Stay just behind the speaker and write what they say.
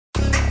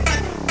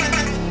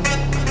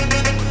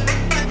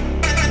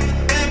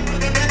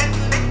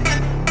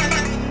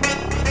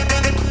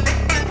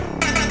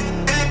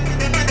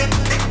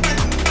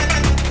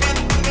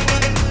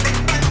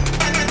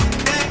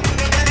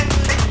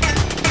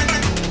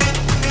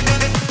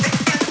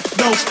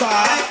don't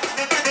stop.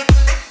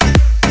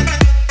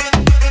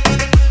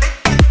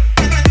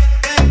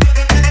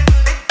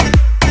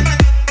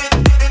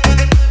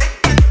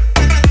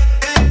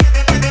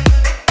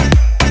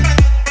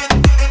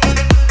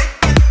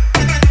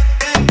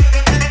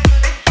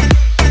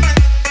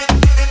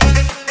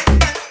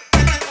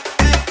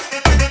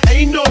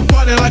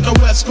 Like a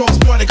West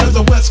Coast party, cause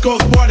the West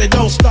Coast party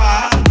don't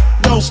stop,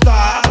 don't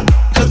stop.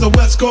 Cause the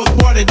West Coast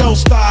party don't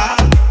stop,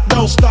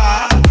 don't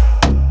stop.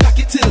 Cock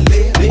it to the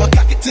left, or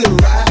cock it to the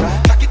right.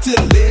 Cock it to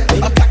the left,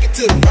 or cock it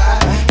to the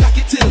right. Cock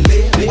it to the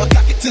left, or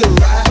cock it to the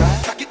right.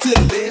 Cock it to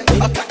the left,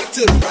 or cock it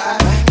to the right.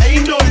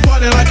 Ain't no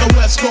party like a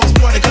West Coast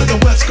party, cause the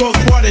West Coast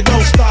party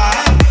don't stop,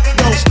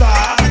 don't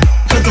stop.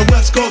 Cause the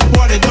West Coast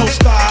party don't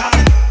stop,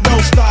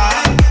 don't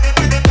stop.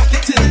 Cock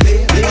it to the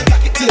left, or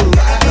cock it to the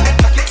right.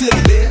 Cock it to the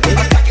left, or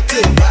cock it to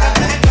the right.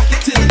 Cock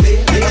it to the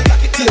left, or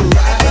cock it to the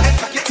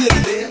right. Cock it to the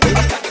left, or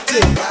cock it to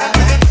the right.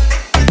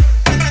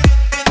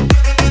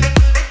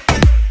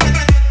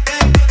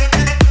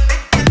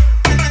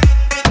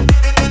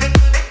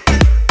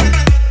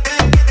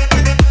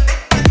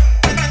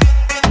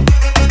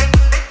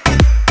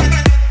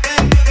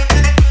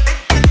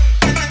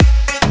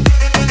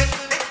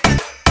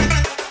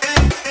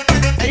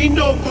 Ain't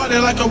no party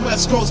like a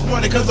West Coast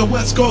party, cause the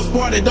West Coast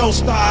party don't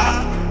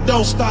stop,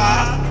 don't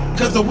stop.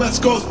 Cause the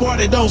West Coast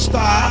party don't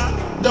stop,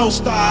 don't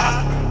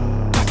stop.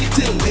 Cock it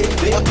to the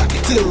left, or cock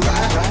it to the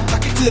right.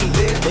 Cock it to the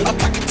left, or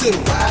cock it to the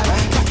right.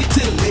 Cock it to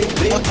the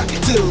left, or cock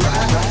it to the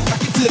right.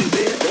 Cock it to the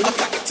left, or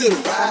cock it to the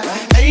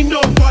right. Ain't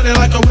no party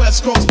like a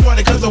West Coast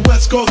party, cause the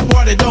West Coast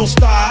party don't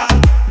stop,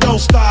 don't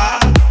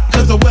stop.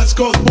 Cause the West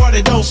Coast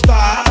party don't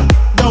stop,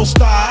 don't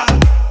stop.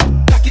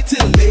 Cock it to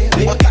the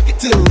left, or cock it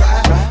to the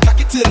right.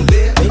 Cock it to the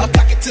left, or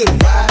cock it to the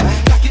right.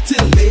 Cock it to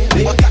the left,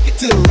 or cock it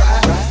to the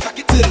right.